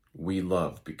We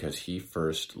love because he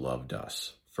first loved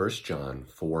us. 1 John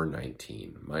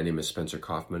 4:19. My name is Spencer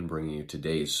Coffman, bringing you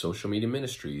today's Social Media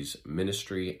Ministries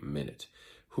Ministry Minute.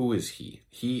 Who is he?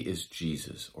 He is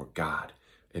Jesus, or God,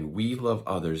 and we love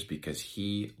others because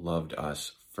he loved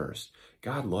us first.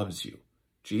 God loves you.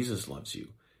 Jesus loves you.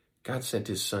 God sent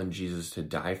his son Jesus to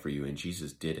die for you, and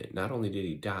Jesus did it. Not only did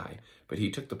he die, but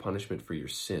he took the punishment for your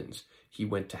sins. He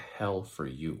went to hell for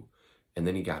you. And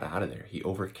then he got out of there. He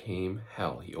overcame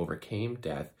hell. He overcame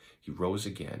death. He rose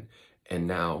again. And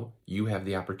now you have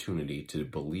the opportunity to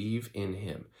believe in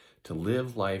him, to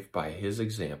live life by his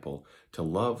example, to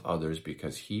love others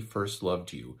because he first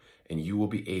loved you, and you will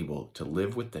be able to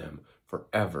live with them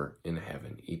forever in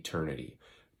heaven, eternity,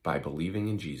 by believing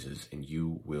in Jesus, and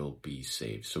you will be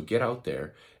saved. So get out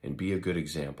there and be a good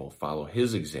example. Follow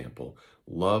his example.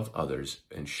 Love others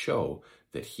and show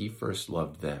that he first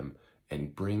loved them,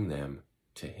 and bring them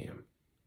to him.